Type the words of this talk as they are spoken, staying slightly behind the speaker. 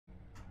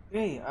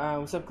Hey,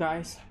 what's up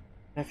guys?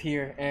 F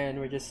here, and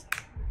we're just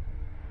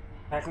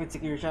back with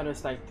Sekiro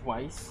Shadows like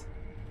twice.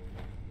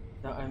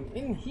 Now I'm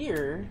in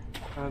here,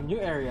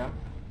 new area.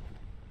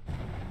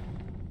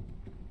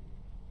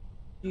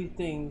 Few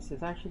things,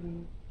 it's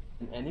actually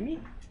an enemy?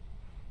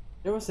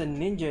 There was a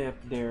ninja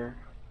up there.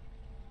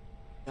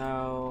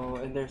 Now,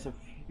 and there's a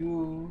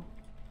few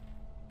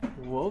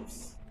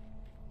wolves.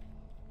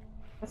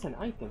 That's an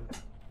item.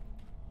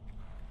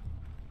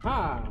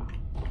 Ah,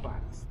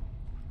 box.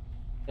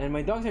 And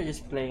my dogs are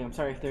just playing. I'm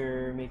sorry if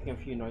they're making a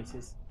few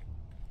noises.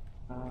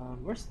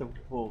 Where's the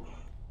wolf?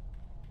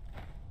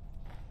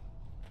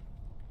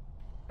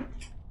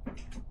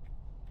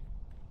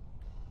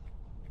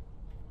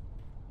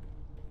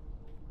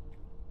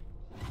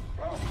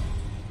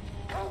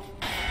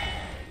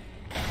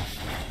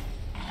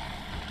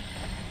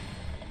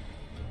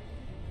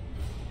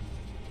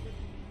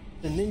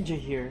 The ninja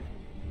here.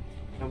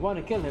 I want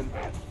to kill him.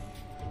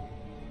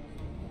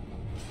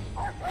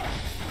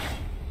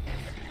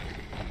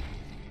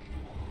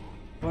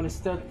 I want to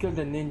stealth kill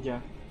the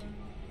ninja.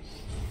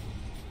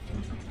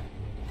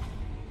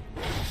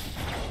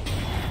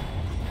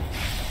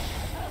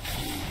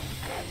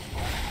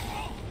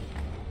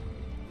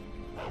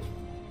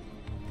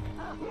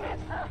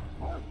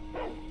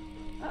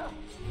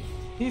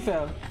 He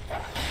fell.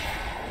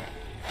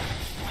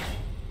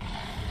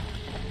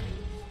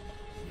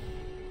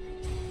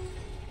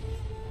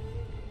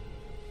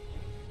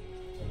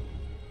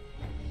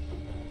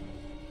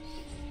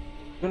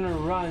 Gonna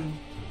run.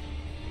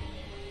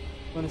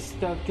 Gonna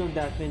stealth kill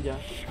that ninja.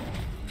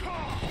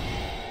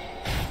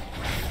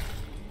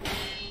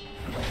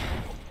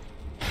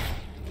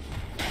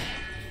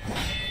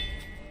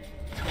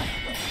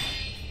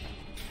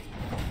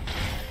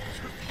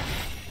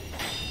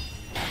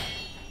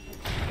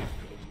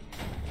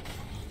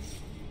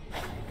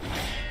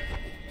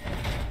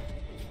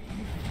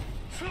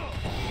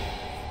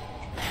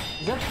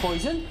 Is that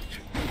poison?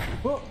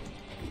 Whoa.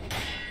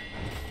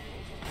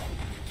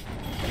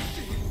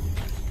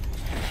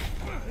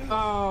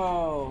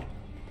 Oh,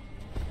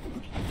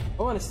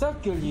 I want to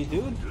stealth kill you,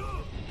 dude.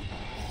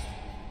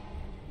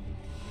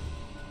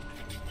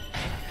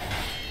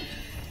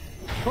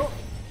 Oh.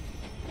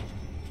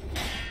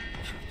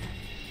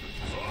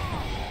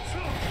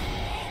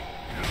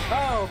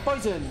 Oh,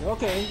 poison.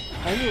 Okay,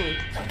 I knew it.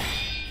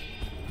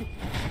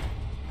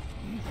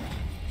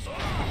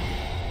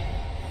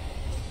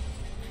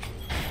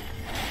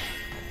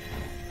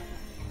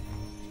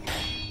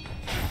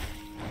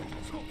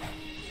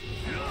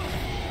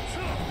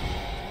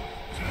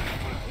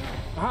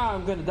 Aha,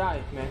 I'm gonna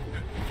die, man.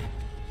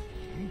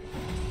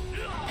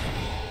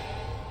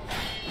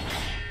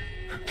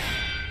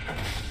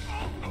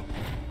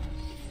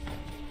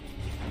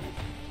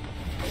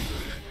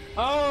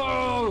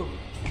 Oh!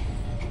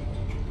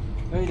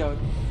 No, you don't.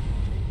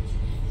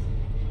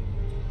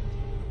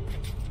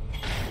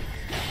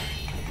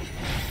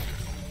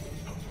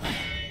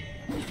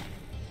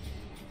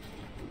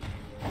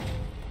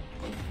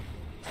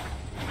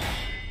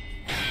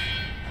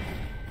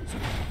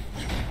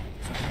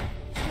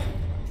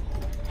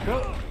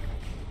 No.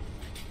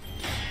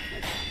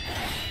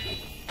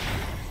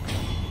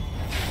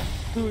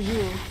 Who are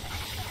you?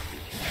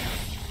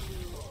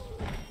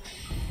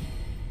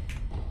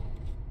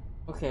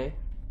 Okay.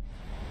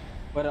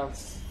 What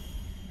else?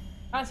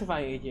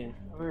 Pacifying agent.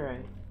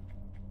 Alright.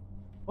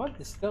 What?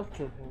 The stealth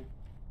kill him?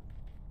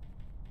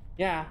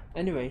 Yeah,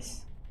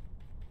 anyways.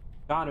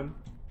 Got him.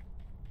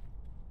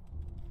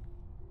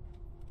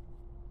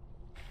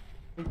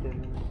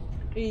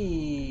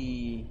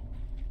 Hey.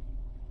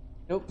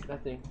 Nope,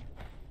 nothing.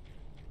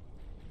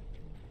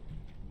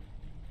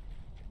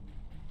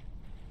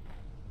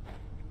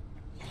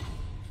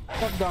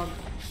 What's up, dog?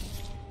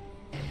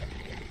 Do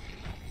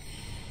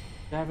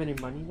you have any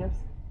money left?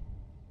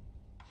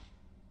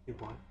 You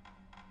want?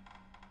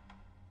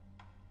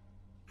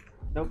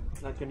 Nope,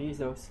 not gonna use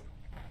those.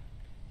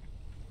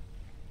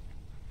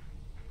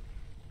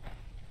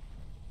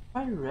 If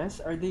I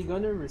rest, are they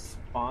gonna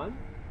respawn?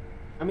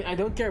 I mean, I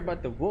don't care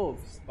about the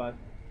wolves, but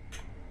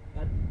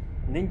that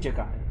ninja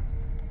guy.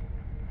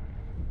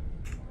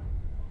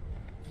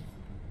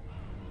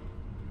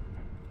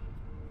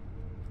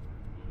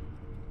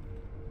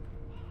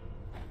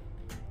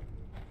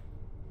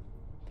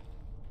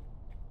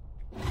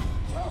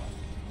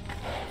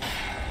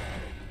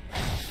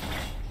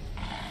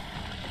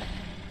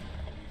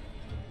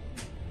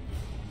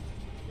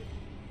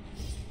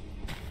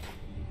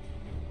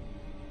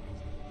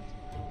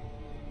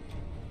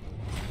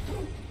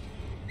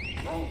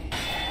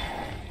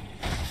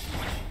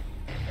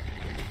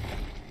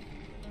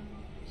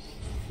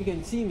 You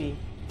can see me.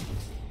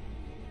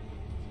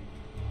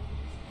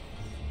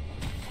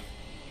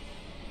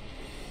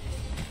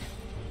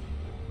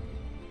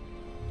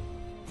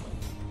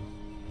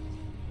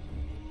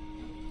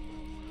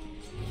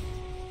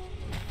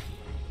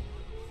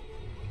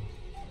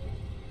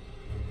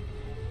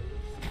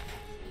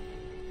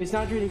 It's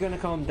not really gonna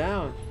calm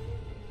down.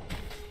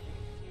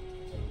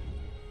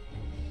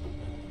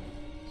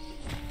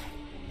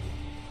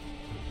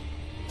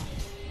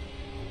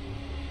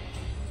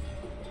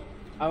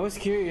 I was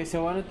curious, I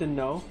wanted to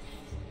know.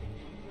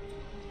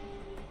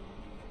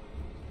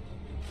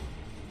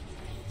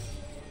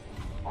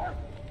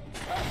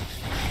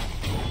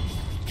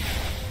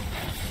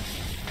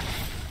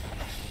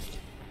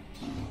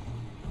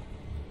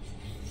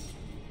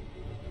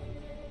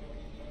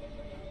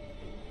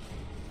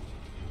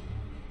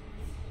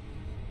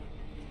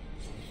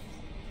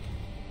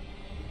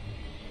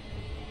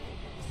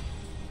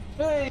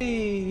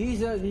 Hey,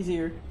 he's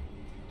here.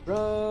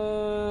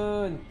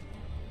 Run!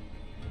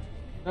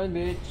 Run,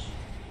 bitch.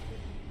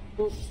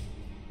 Oop.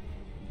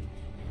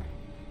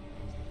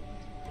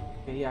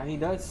 Okay, yeah, he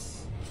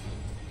does.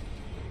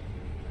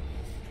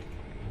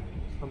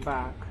 Come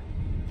back.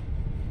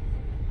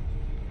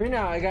 For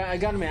now, I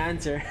got my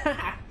answer.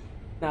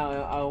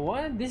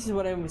 Now, this is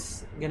what I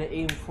was gonna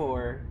aim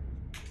for.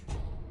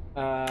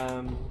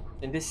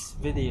 In this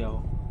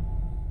video,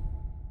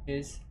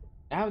 is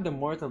I have the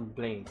mortal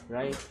blade,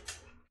 right?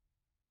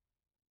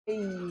 Hey,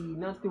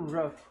 not too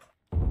rough.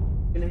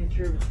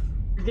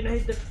 You're gonna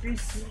hit the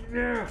piece.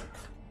 Yeah.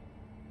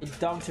 The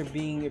dogs are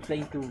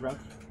playing too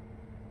rough.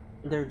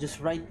 They're just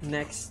right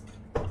next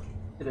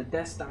to the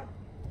desktop.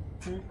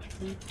 In.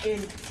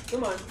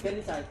 Come on, get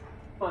inside.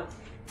 Come on.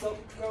 Go.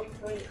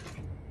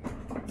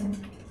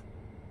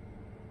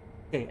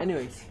 Okay,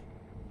 anyways.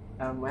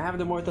 I have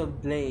the mortal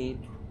blade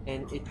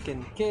and it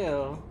can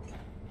kill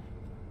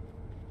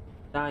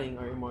dying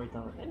or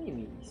immortal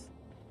enemies.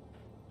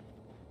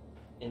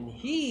 And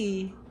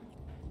he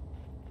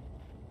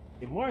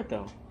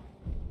immortal.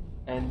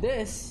 And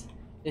this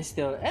is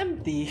still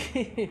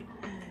empty.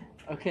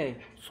 Okay.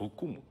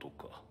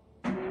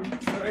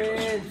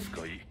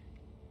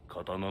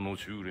 刀の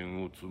修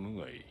練を積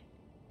むがいい。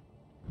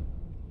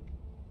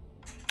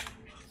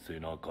背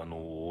中の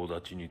大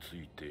立ちにつ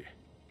いて、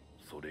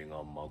それ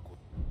がまこ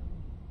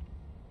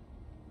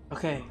と。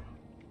Okay.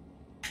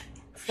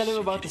 Let's tell him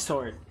about the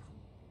sword.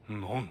 な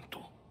んと、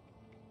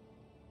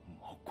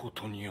まこ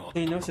とにあった。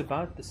He knows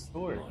about the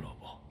sword. なら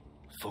ば、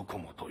そこ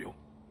もとよ。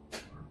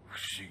不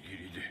思議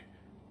りで、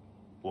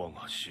我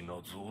が死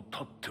なずを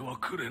絶っては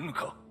くれぬ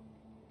か。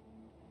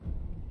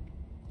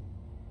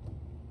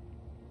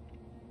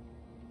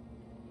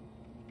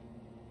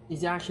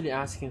He's actually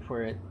asking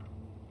for it.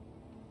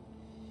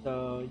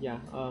 So yeah,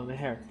 my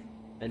hair.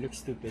 I look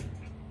stupid.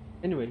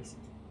 Anyways,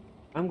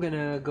 I'm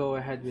gonna go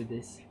ahead with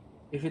this.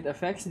 If it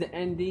affects the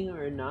ending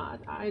or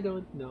not, I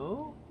don't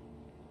know.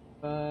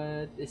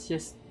 But it's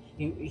just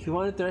he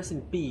wanted to rest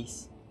in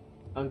peace.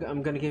 I'm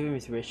gonna give him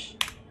his wish.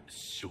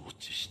 承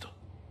知した。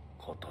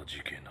かた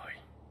じけない。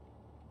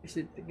Is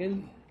it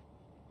again?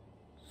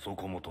 そ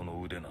こもと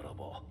の腕なら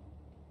ば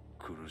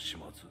苦し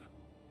まず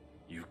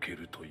行け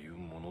るという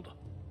ものだ。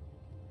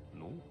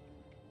の？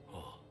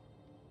あ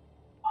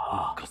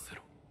あ。任せ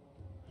ろ。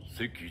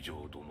関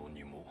城殿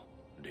にも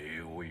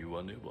礼を言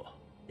わねば。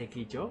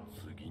関城？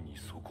次に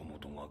そこも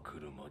とが来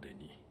るまで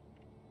に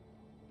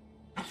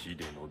死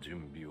での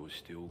準備を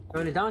しておこ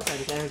う。 The only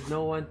downside is I have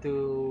no one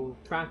to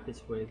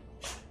practice with.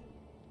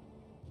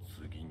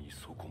 次に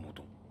そこも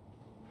と。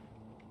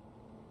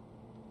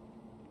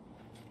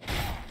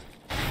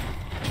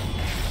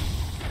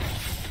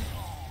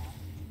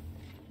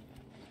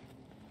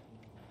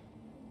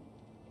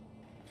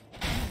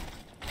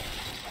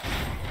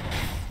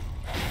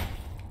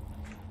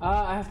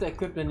I have to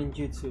equip the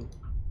ninjutsu.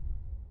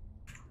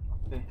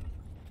 Okay.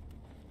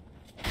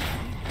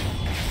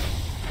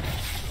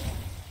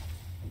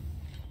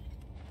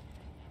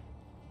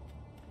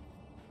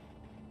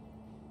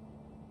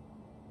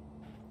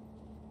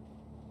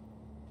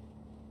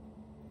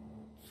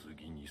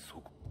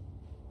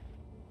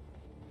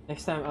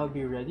 Next time I'll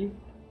be ready.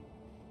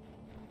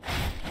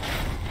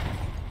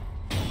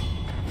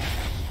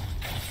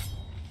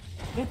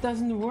 It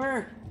doesn't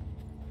work.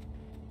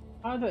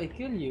 How do I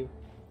kill you?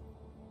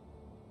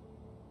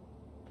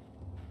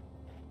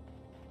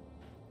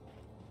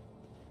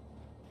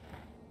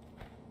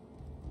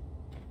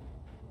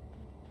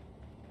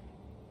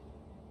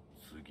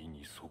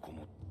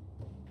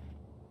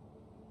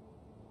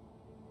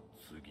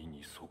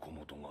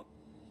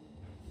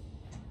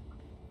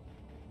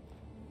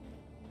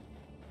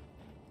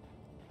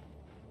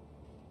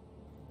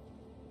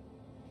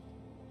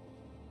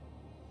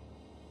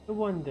 I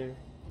wonder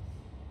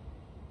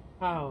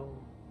how.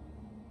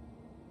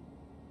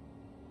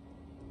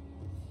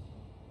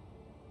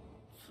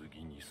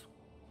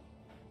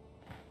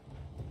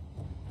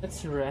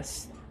 Let's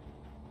rest.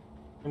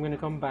 I'm gonna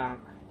come back.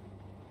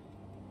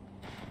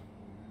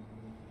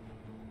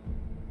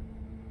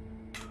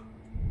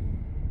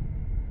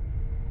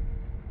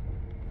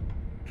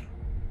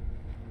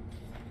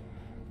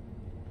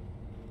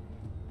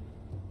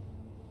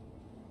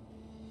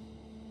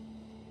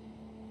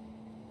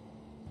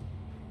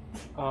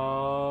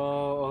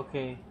 Oh,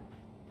 okay.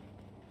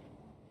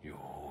 よ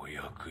う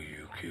やく行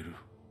ける。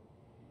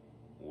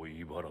追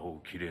い腹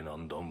を切れな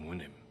んだ無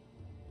念。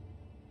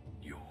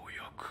よう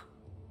やく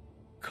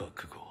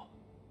覚悟は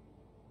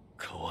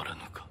変わら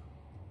ぬか。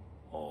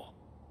ああ、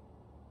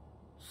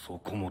そ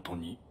こもと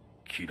に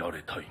切ら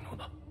れたいの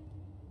だ。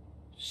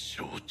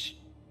承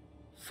知。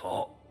さ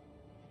あ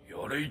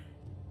れい。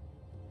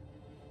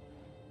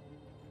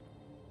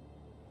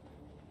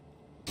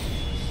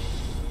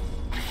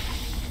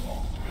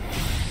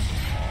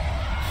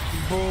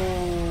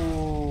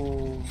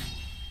Boom!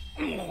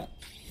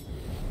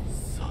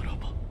 さら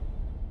ば。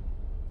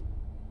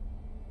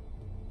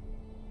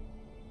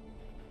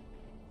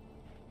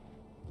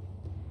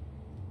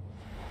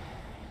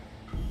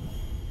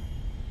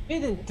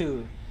Hidden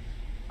tooth.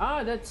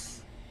 Ah,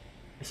 that's.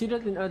 I see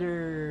that in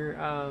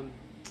other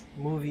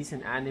movies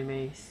and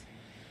animes.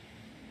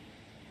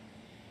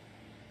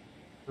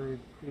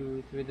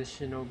 With the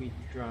shinobi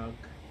drug.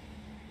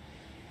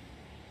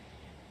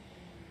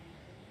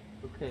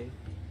 Okay.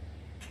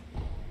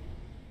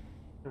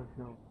 Oh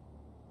no.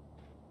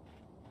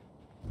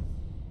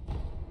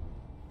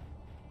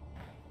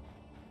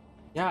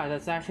 Yeah,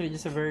 that's actually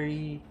just a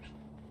very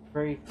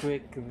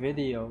quick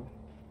video.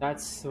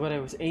 That's what I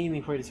was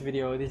aiming for this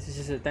video. This is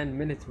just a 10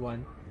 minutes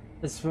one.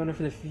 That's one of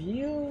the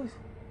few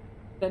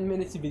 10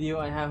 minutes video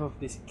I have of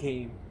this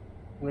game.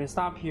 I'm gonna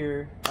stop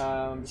here.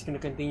 I'm just gonna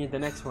continue the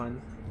next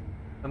one.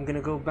 I'm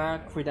gonna go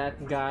back for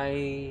that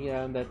guy,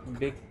 that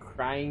big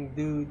crying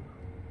dude.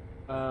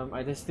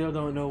 I just still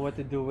don't know what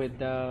to do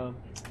with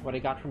what I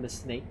got from the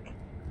snake.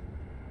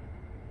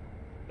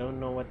 Don't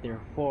know what they're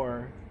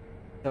for.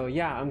 So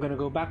yeah, I'm gonna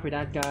go back for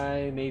that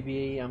guy.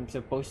 Maybe I'm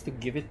supposed to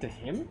give it to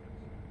him?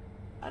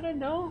 I don't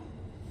know.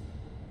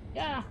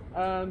 Yeah,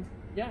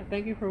 yeah,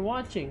 thank you for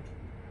watching.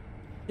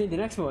 See you in the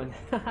next one.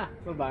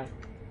 Bye-bye.